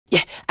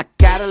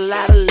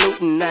lot of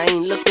loot and I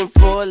ain't looking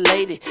for a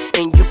lady.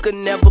 And you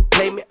can never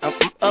play me, I'm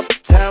from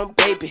uptown,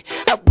 baby.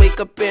 I wake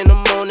up in the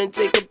morning,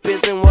 take a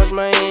piss and wash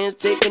my hands,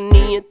 take a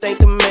knee and thank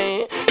the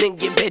man, then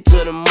get back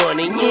to the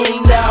money. You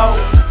ain't know,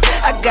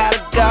 I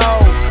gotta go,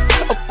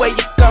 where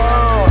you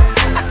gone?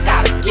 I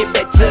gotta get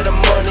back to the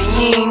money.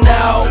 You ain't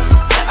know,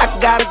 I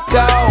gotta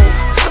go,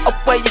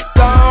 where you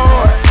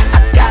gone?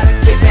 I gotta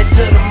get back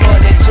to the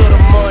money, to the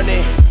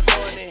money.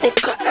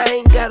 Nigga, I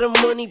ain't got a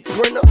money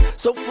printer,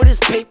 so for this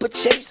paper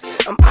chase,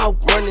 I'm out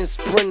running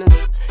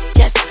sprinters.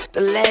 Yes,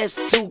 the last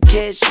 2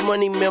 Cash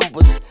Money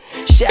members.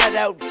 Shout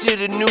out to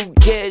the new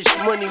Cash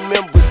Money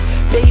members.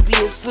 Baby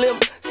and Slim,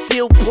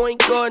 still point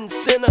guard and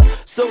center.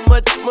 So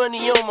much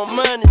money on my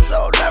mind, it's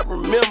all I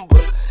remember.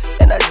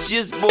 And I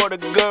just bought a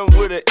gun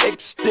with an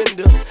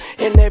extender,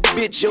 and that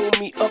bitch hold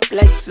me up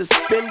like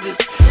suspenders.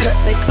 Cut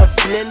like a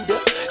blender,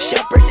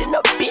 sharper than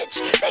a bitch.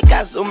 They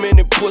got so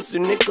many pussy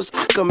niggas,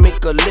 I can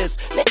make a list.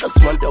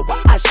 Niggas wonder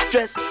why I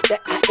stress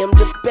that I am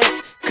the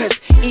best, cause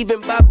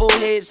even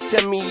bobbleheads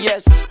tell me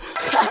yes.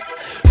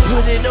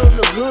 Put it on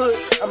the hood,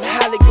 I'm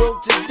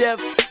Hollywood to death.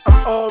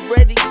 I'm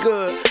already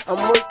good, I'm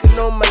working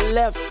on my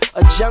left.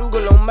 A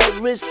jungle on my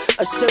wrist,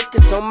 a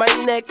circus on my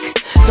neck.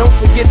 Don't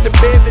forget the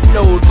baby,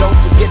 no, don't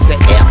forget the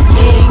F.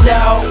 You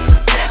know,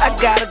 I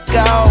gotta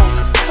go,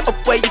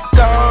 where you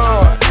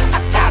gone? I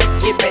gotta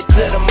get back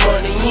to the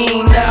money.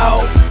 You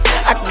know,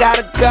 I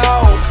gotta go,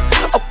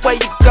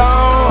 where you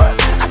gone?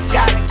 I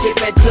gotta get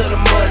back to the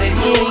money.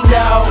 You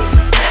know,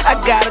 I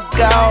gotta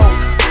go,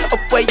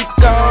 where you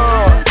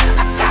gone?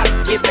 I gotta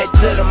get back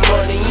to the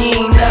money.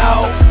 You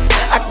know,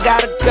 I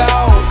gotta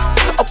go,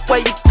 where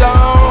you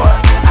gone?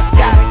 I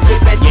gotta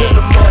get back to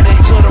the money,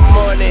 to the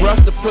money. Rush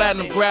the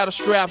platinum, grab the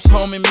straps,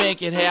 homie,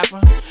 make it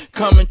happen.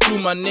 Coming through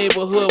my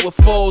neighborhood with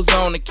foes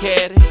on the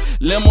caddy.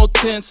 Limo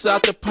tents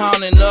out the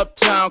pound in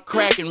uptown,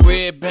 cracking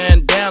red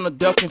bandana,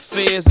 ducking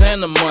feds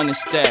and the money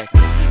stack.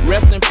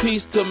 Rest in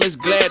peace to Miss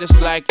Gladys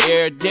like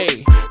every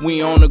day.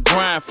 We on the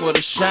grind for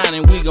the shine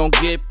and we gon'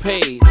 get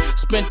paid.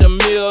 Spent a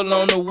meal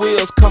on the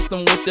wheels,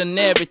 custom with the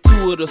Navy.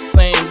 2 of the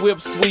same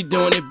whips, we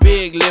doing it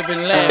big, living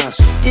lavish.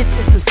 This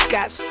is the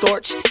Scott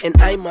Storch, and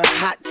I'm a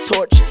hot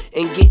torch.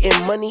 And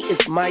getting money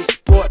is my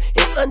sport,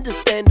 and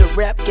understand the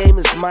rap game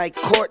is my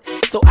court.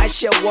 So I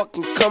shall walk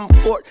in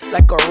comfort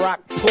like a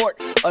rock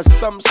port, or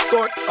some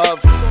sort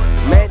of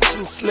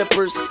mansion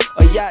slippers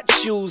or yacht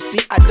shoes. See,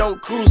 I don't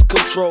cruise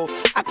control,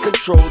 I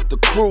control the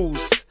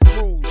cruise.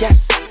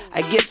 Yes,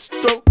 I get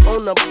stroked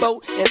on a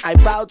boat, and I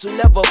vow to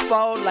never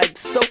fall like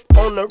soap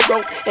on a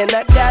rope. And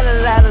I got a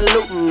lot of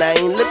loot, and I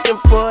ain't looking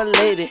for a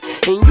lady.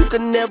 And you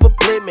can never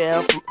play me,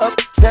 I'm from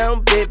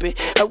uptown, baby.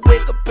 I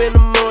wake up in the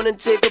morning,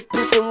 take a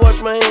piss and wash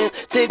my hands,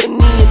 take a knee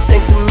and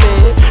thank the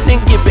man, then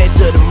get back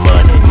to the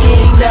money.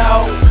 You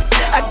know,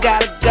 I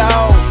gotta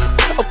go,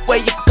 where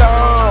you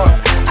gone?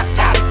 I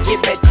gotta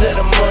get back to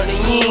the money.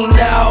 You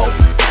know,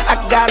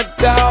 I gotta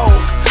go,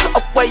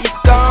 where you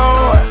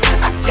gone?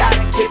 I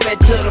gotta get back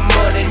to the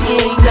money.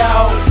 You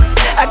know,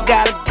 I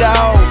gotta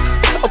go,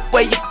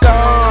 where you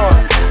gone?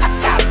 I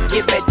gotta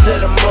get back to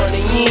the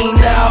money. You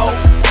know,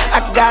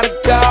 I gotta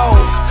go,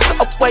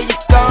 where you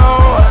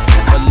gone?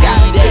 I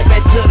gotta get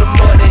back to the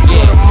money, to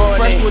the money.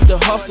 Fresh with the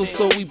hustle,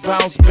 so we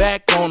bounce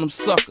back on them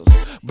suckers.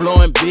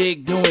 Blowing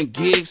big, doing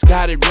gigs,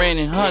 got it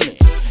raining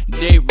hundreds.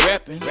 They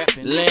rapping,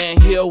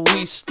 land here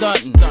we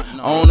stunting.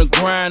 On the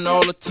grind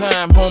all the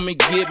time, homie,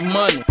 get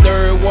money.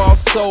 3rd wall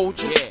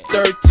soldier,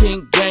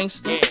 13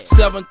 gangster,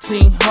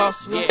 17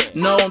 hustler,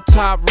 known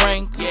top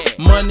rank.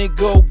 Money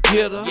go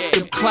getter,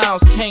 them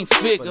clowns can't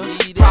figure.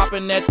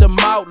 Popping at the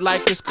mouth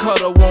like this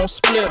cutter won't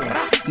split 'em.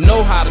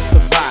 Know how to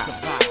survive,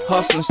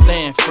 hustling,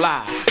 staying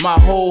fly. My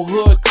whole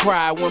hood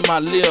cried when my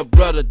little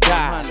brother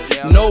died.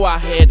 Know I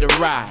had to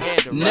ride,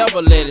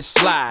 never let it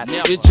slide.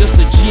 It's just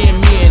a G and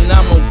me, and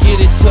I'm gon' get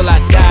it till I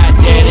die,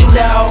 daddy. You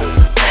know,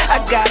 I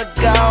gotta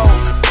go,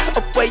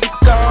 where you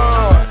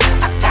gone?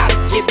 I gotta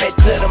get back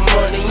to the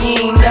money.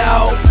 You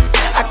know,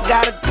 I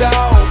gotta go,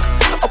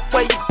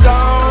 where you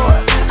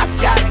gone? I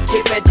gotta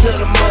get back to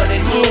the money.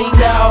 You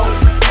know,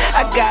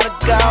 I gotta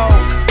go,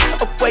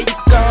 where you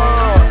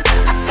gone?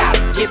 I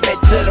gotta get back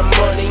to the money.